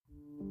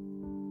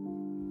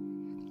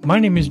My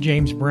name is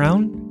James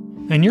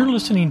Brown, and you're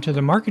listening to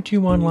the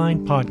Market2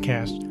 Online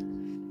podcast,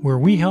 where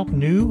we help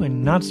new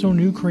and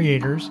not-so-new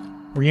creators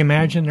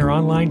reimagine their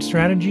online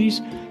strategies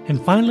and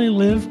finally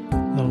live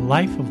the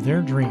life of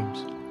their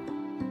dreams.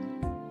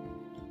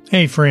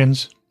 Hey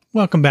friends,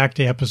 welcome back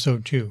to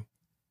episode 2.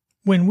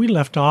 When we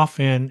left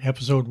off in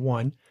episode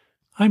 1,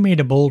 I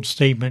made a bold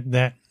statement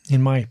that,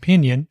 in my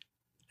opinion,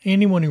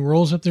 anyone who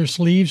rolls up their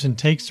sleeves and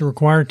takes the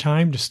required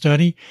time to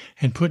study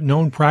and put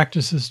known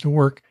practices to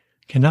work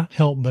cannot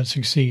help but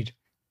succeed.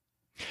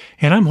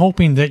 And I'm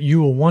hoping that you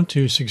will want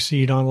to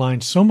succeed online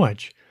so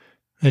much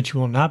that you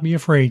will not be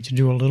afraid to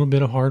do a little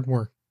bit of hard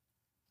work.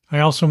 I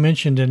also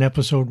mentioned in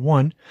episode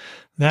 1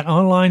 that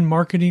online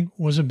marketing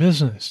was a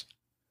business,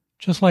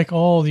 just like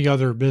all the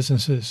other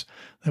businesses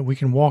that we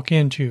can walk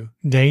into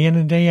day in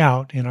and day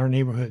out in our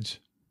neighborhoods.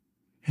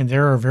 And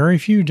there are very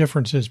few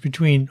differences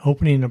between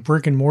opening a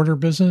brick and mortar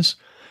business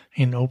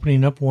and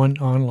opening up one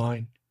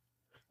online.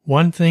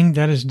 One thing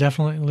that is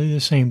definitely the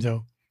same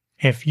though.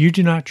 If you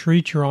do not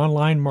treat your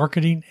online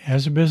marketing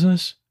as a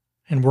business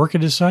and work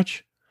it as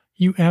such,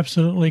 you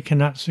absolutely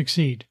cannot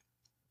succeed.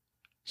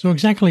 So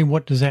exactly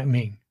what does that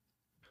mean?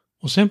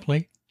 Well,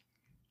 simply,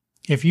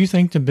 if you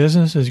think the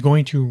business is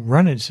going to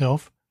run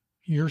itself,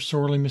 you're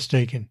sorely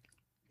mistaken.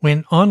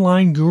 When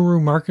online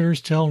guru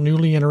marketers tell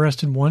newly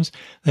interested ones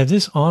that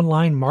this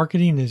online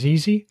marketing is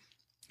easy,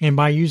 and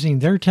by using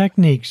their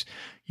techniques,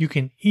 you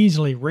can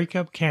easily rake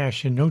up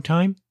cash in no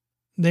time,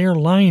 they are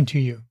lying to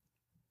you.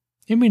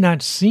 It may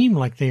not seem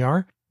like they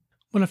are,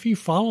 but if you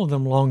follow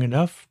them long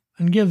enough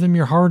and give them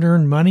your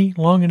hard-earned money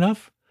long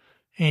enough,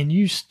 and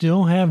you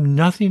still have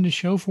nothing to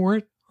show for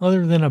it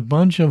other than a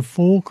bunch of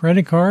full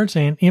credit cards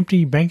and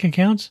empty bank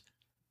accounts,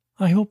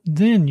 I hope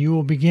then you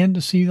will begin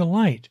to see the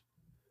light.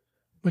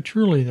 But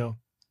truly, though,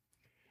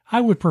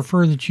 I would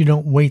prefer that you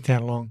don't wait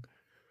that long.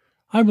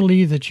 I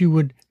believe that you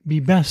would be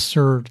best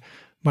served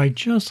by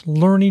just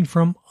learning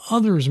from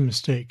others'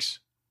 mistakes.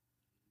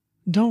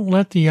 Don't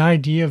let the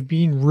idea of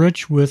being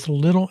rich with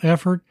little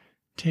effort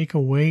take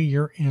away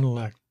your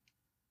intellect.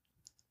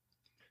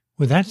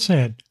 With that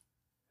said,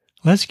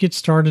 let's get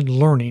started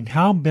learning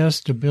how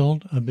best to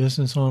build a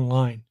business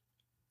online.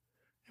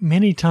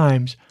 Many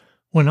times,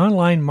 when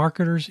online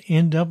marketers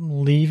end up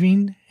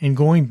leaving and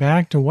going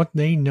back to what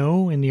they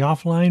know in the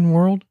offline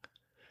world,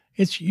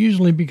 it's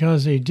usually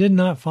because they did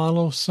not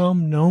follow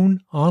some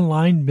known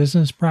online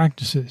business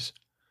practices.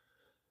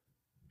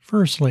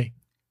 Firstly,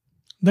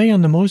 they,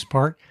 on the most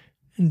part,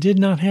 did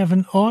not have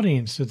an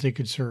audience that they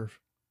could serve.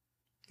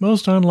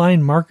 Most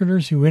online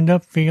marketers who end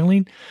up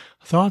failing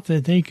thought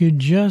that they could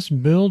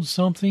just build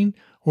something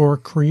or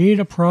create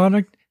a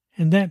product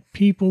and that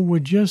people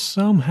would just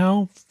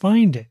somehow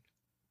find it.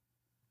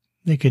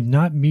 They could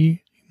not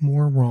be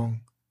more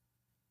wrong.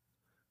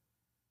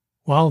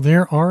 While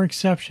there are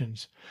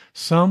exceptions,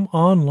 some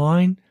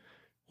online,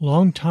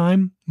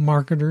 long-time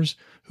marketers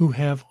who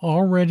have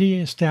already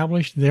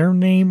established their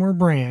name or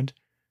brand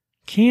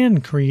can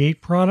create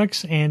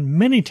products, and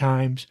many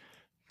times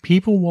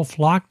people will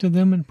flock to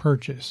them and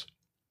purchase.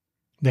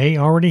 They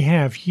already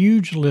have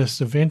huge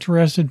lists of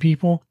interested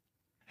people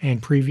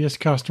and previous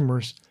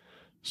customers,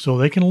 so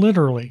they can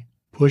literally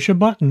push a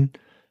button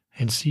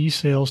and see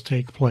sales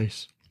take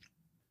place.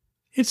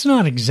 It's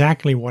not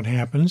exactly what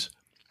happens,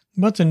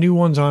 but the new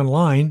ones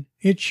online,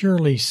 it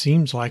surely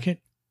seems like it.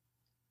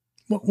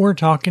 What we're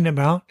talking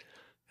about,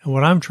 and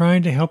what I'm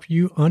trying to help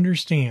you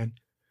understand,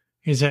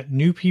 is that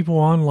new people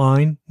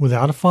online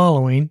without a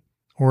following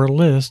or a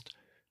list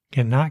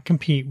cannot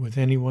compete with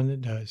anyone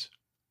that does.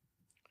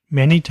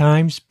 Many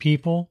times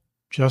people,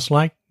 just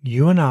like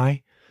you and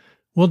I,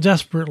 will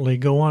desperately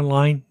go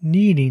online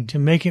needing to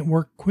make it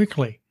work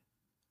quickly.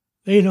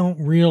 They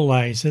don't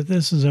realize that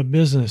this is a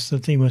business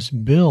that they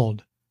must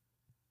build.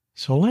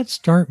 So let's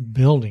start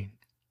building.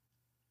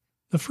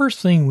 The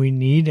first thing we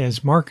need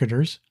as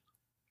marketers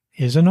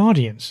is an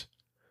audience.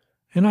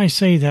 And I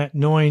say that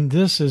knowing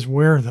this is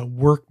where the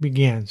work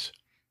begins.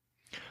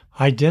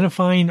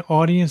 Identifying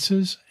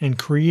audiences and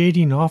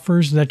creating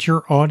offers that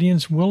your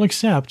audience will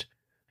accept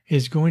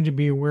is going to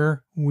be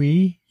where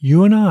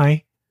you and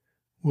I,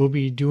 will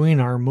be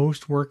doing our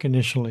most work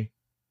initially.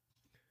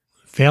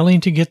 Failing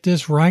to get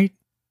this right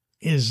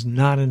is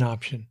not an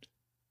option.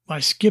 By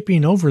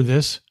skipping over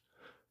this,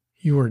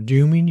 you are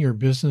dooming your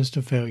business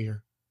to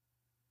failure.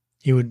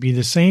 It would be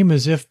the same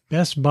as if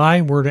Best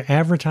Buy were to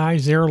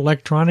advertise their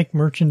electronic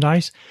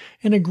merchandise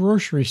in a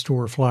grocery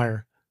store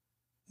flyer.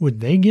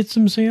 Would they get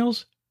some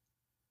sales?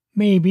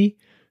 Maybe,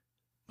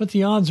 but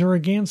the odds are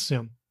against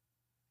them.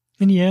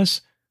 And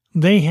yes,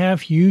 they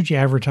have huge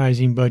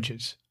advertising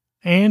budgets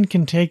and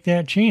can take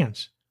that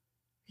chance.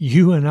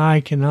 You and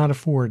I cannot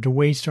afford to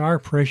waste our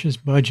precious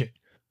budget.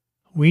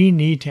 We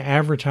need to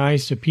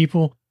advertise to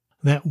people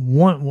that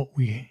want what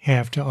we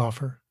have to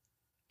offer.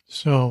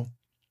 So,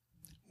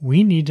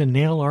 we need to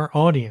nail our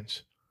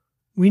audience.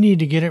 We need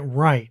to get it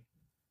right.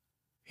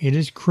 It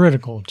is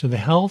critical to the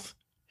health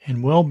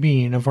and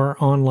well-being of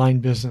our online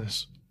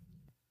business.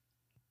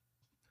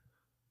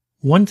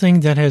 One thing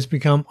that has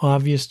become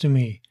obvious to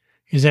me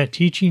is that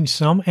teaching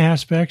some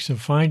aspects of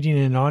finding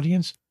an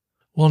audience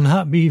will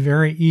not be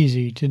very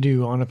easy to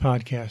do on a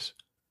podcast.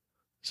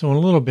 So in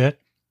a little bit,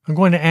 I'm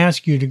going to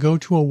ask you to go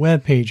to a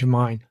web page of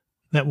mine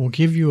that will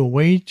give you a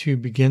way to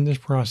begin this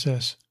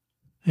process.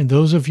 And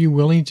those of you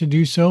willing to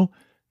do so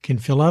can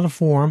fill out a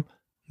form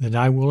that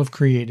I will have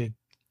created.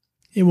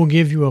 It will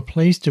give you a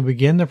place to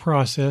begin the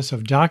process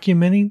of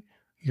documenting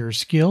your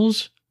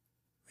skills,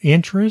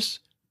 interests,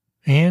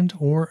 and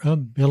or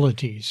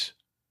abilities.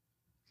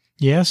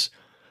 Yes,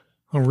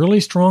 a really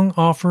strong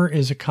offer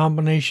is a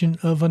combination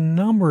of a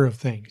number of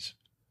things.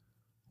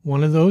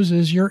 One of those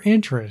is your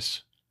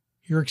interests,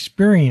 your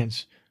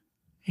experience,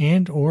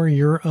 and or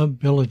your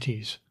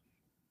abilities.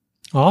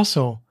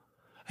 Also,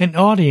 an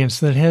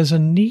audience that has a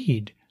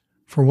need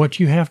for what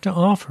you have to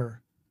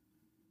offer.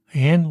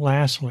 And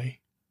lastly,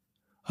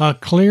 a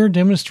clear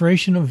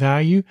demonstration of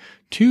value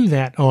to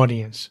that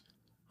audience,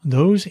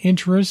 those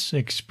interests,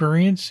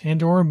 experience,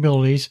 and or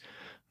abilities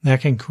that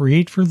can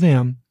create for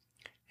them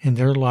in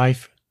their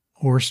life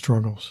or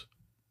struggles.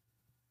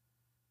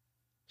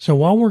 So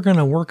while we're going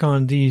to work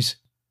on these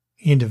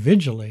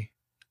individually,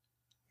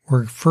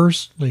 we're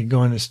firstly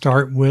going to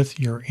start with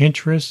your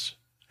interests,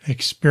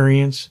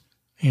 experience,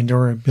 and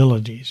or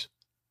abilities.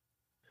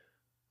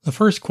 The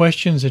first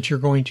questions that you're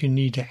going to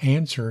need to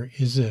answer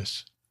is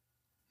this.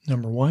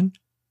 Number 1,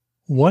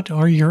 what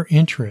are your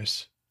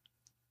interests?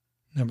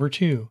 Number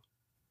 2,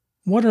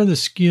 what are the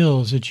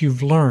skills that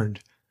you've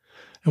learned?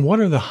 And what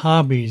are the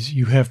hobbies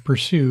you have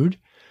pursued?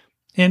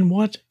 And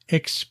what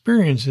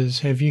experiences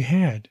have you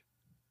had?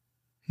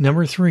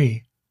 Number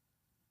 3,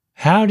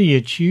 how do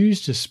you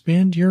choose to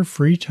spend your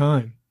free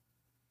time?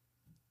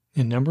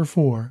 And number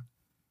 4,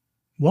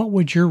 what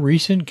would your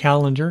recent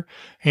calendar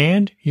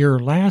and your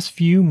last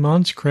few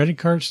months' credit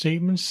card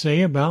statements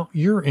say about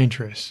your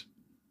interests?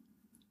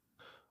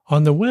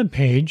 On the web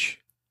page,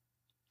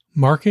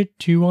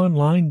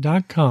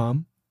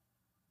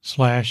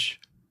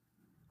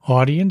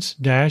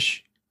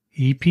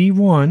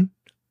 market2online.com/audience-EP1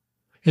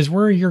 is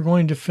where you're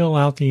going to fill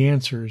out the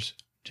answers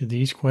to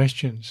these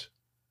questions.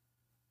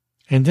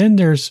 And then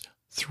there's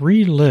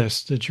 3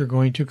 lists that you're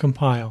going to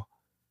compile.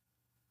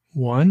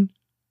 1,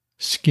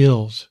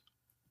 skills.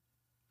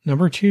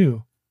 Number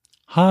 2,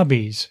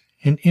 hobbies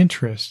and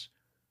interests.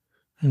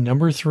 And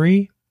number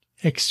 3,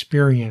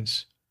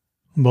 experience,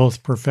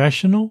 both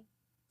professional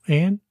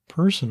and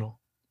personal.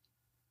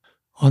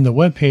 On the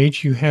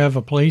webpage, you have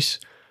a place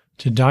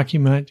to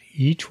document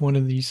each one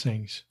of these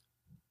things.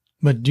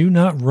 But do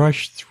not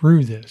rush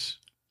through this.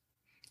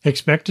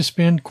 Expect to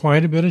spend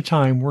quite a bit of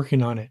time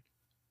working on it.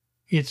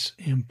 It's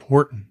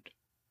important.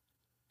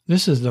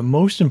 This is the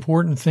most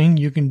important thing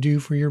you can do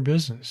for your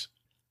business.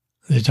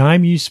 The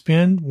time you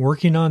spend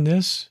working on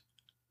this,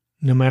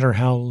 no matter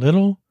how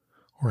little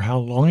or how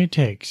long it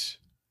takes,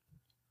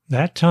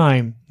 that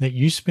time that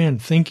you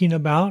spend thinking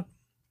about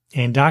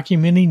and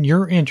documenting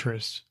your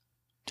interests,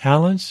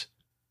 talents,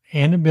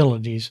 and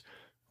abilities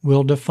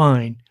will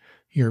define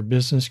your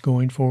business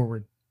going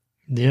forward.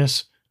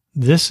 This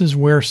is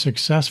where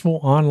successful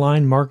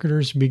online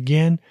marketers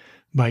begin,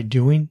 by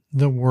doing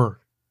the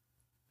work.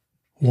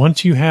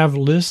 Once you have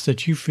lists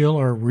that you feel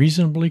are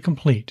reasonably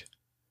complete,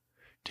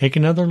 take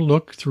another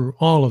look through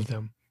all of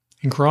them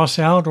and cross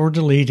out or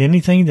delete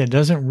anything that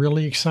doesn't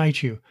really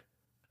excite you.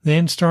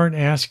 Then start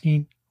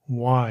asking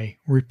why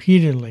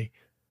repeatedly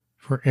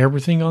for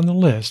everything on the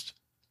list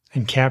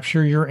and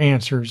capture your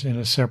answers in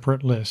a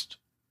separate list.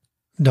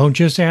 Don't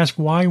just ask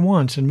why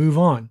once and move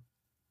on.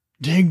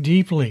 Dig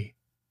deeply.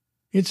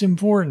 It's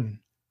important.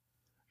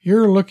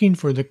 You're looking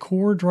for the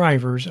core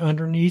drivers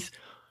underneath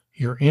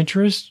your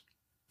interests,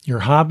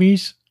 your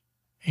hobbies,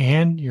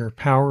 and your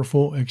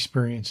powerful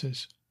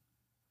experiences.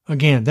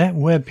 Again, that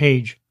web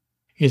page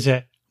is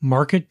at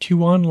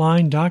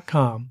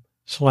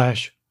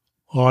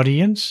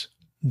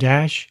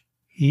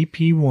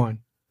market2online.com/audience-EP1.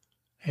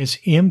 It's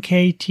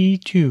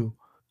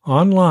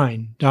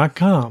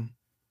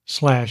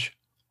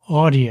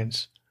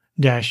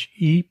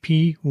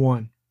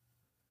mkt2online.com/audience-EP1.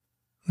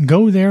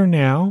 Go there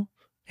now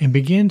and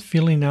begin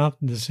filling out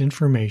this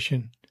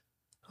information.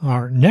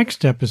 Our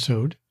next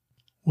episode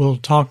will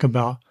talk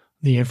about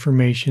the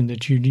information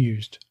that you'd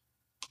used.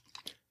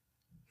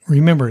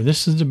 Remember,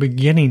 this is the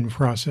beginning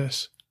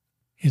process.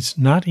 It's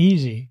not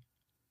easy.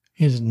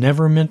 It's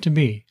never meant to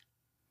be.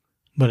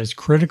 But it's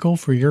critical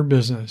for your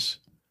business.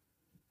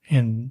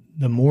 And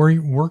the more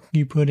work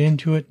you put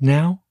into it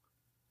now,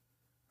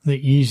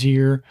 the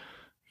easier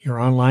your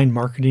online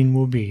marketing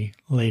will be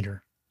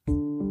later.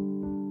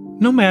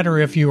 No matter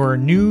if you are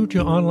new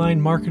to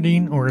online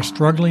marketing or a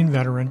struggling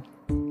veteran,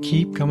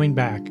 keep coming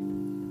back,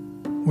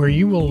 where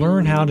you will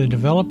learn how to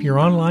develop your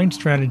online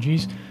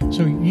strategies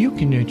so you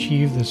can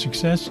achieve the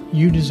success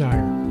you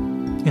desire.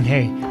 And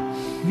hey,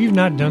 if you've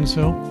not done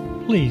so,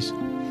 please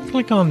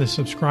click on the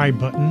subscribe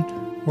button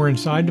or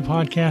inside the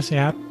podcast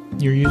app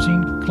you're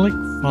using, click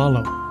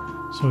follow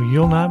so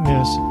you'll not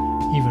miss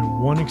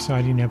even one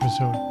exciting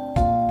episode.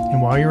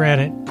 And while you're at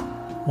it,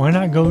 why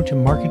not go to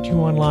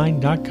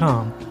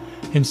market2online.com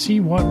and see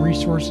what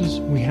resources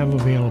we have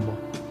available.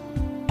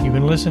 You've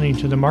been listening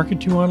to the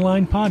Market 2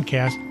 Online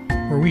podcast,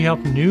 where we help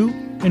new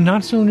and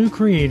not so new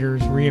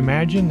creators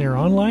reimagine their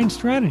online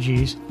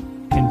strategies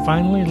and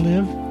finally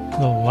live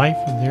the life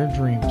of their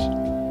dreams.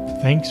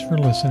 Thanks for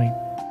listening.